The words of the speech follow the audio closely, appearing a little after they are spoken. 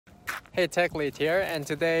Hey, TechLead here, and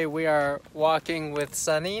today we are walking with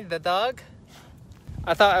Sunny, the dog.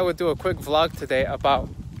 I thought I would do a quick vlog today about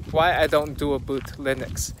why I don't dual boot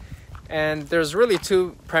Linux. And there's really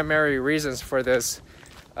two primary reasons for this.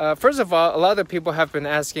 First of all, a lot of people have been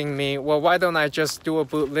asking me, well, why don't I just dual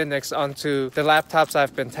boot Linux onto the laptops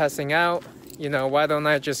I've been testing out? Why don't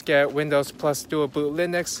I just get Windows plus dual boot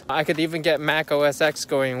Linux? I could even get Mac OS X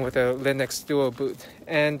going with a Linux dual boot.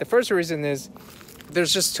 And the first reason is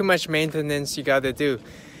there's just too much maintenance you got to do.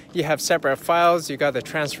 You have separate files, you got to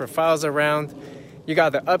transfer files around, you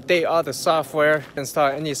got to update all the software, install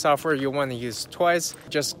any software you want to use twice,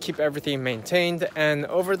 just keep everything maintained. And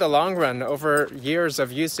over the long run, over years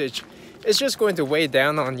of usage, it's just going to weigh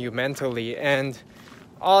down on you mentally. And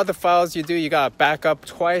all the files you do, you got to back up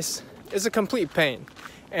twice. It's a complete pain.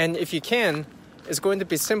 And if you can, it's going to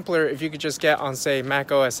be simpler if you could just get on, say,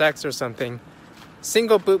 Mac OS X or something.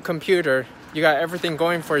 Single boot computer, you got everything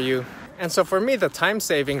going for you. And so for me, the time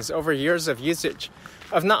savings over years of usage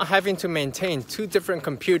of not having to maintain two different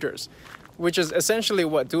computers, which is essentially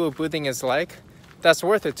what dual booting is like, that's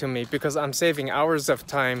worth it to me because I'm saving hours of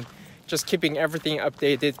time just keeping everything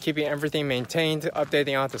updated, keeping everything maintained,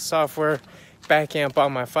 updating all the software, backing up all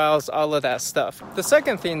my files, all of that stuff. The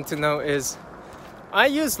second thing to know is I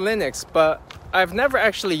use Linux, but I've never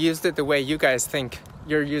actually used it the way you guys think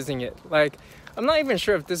you're using it. I'm not even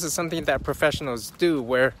sure if this is something that professionals do,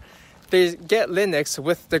 where they get Linux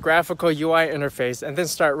with the graphical UI interface and then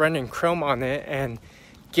start running Chrome on it and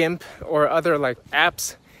GIMP or other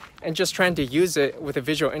apps and just trying to use it with a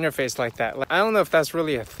visual interface like that. I don't know if that's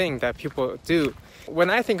really a thing that people do. When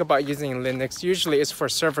I think about using Linux, usually it's for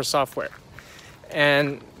server software.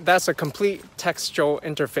 And that's a complete textual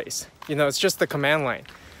interface. It's just the command line.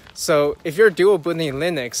 So if you're dual booting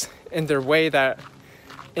Linux in the way that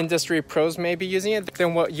industry pros may be using it,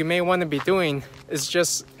 then what you may want to be doing is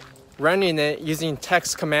just running it using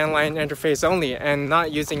text command line interface only and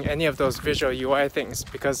not using any of those visual UI things,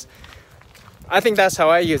 because I think that's how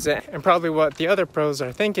I use it and probably what the other pros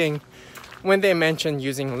are thinking when they mention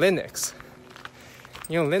using Linux.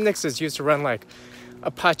 Linux is used to run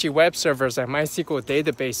Apache web servers and MySQL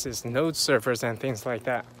databases, Node servers, and things like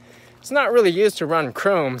that. It's not really used to run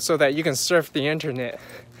Chrome so that you can surf the internet.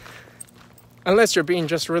 Unless you're being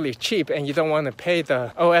just really cheap and you don't want to pay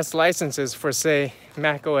the OS licenses for, say,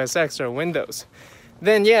 Mac OS X or Windows.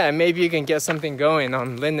 Then yeah, maybe you can get something going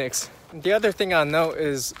on Linux. The other thing I'll note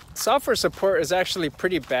is software support is actually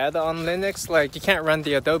pretty bad on Linux. You can't run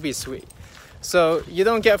the Adobe suite. So you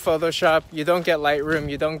don't get Photoshop, you don't get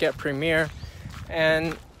Lightroom, you don't get Premiere.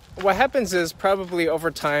 And what happens is probably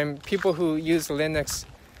over time, people who use Linux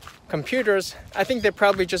computers, I think they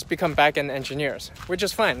probably just become back-end engineers, which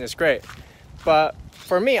is fine, it's great. But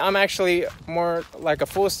for me, I'm actually more like a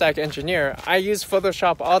full-stack engineer. I use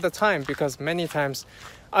Photoshop all the time because many times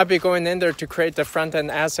I'll be going in there to create the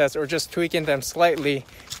front-end assets or just tweaking them slightly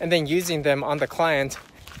and then using them on the client.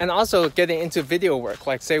 And also getting into video work,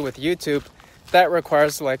 say with YouTube, that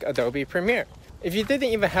requires Adobe Premiere. If you didn't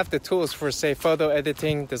even have the tools for, say, photo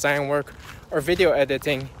editing, design work, or video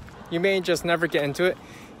editing, you may just never get into it.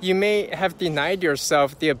 You may have denied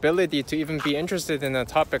yourself the ability to even be interested in a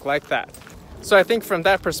topic like that. So I think from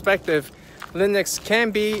that perspective, Linux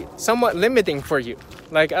can be somewhat limiting for you.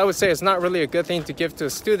 I would say it's not really a good thing to give to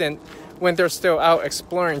a student when they're still out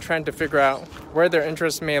exploring, trying to figure out where their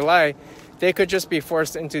interests may lie. They could just be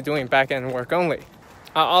forced into doing back-end work only.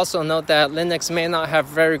 I also note that Linux may not have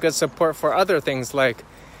very good support for other things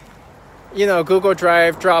Google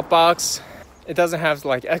Drive, Dropbox. It doesn't have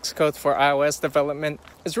Xcode for iOS development.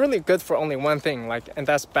 It's really good for only one thing, and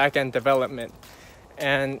that's back-end development.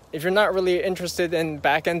 And if you're not really interested in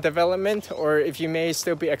back-end development, or if you may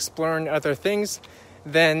still be exploring other things,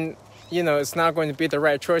 then, it's not going to be the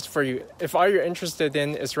right choice for you. If all you're interested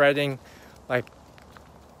in is writing,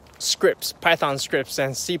 scripts, Python scripts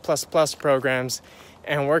and C++ programs,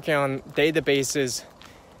 and working on databases,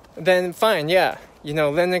 then fine, yeah.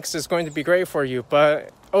 Linux is going to be great for you, but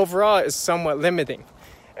overall it's somewhat limiting,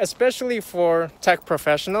 especially for tech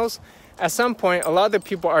professionals. At some point, a lot of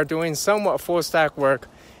people are doing somewhat full-stack work.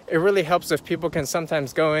 It really helps if people can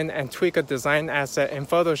sometimes go in and tweak a design asset in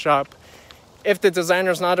Photoshop if the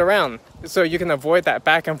designer's not around. So you can avoid that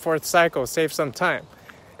back and forth cycle, save some time.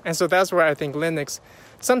 And so that's where I think Linux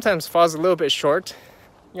sometimes falls a little bit short.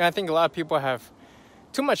 I think a lot of people have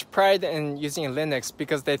too much pride in using Linux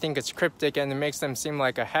because they think it's cryptic and it makes them seem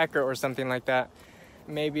like a hacker or something like that.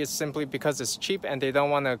 Maybe it's simply because it's cheap and they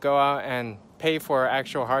don't want to go out and pay for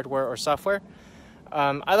actual hardware or software.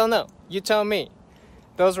 I don't know. You tell me.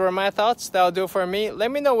 Those were my thoughts. That'll do for me.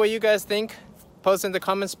 Let me know what you guys think. post in the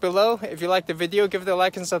comments below. If you like the video, give it a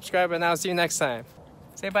like and subscribe, and I'll see you next time.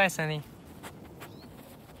 Say bye, Sunny.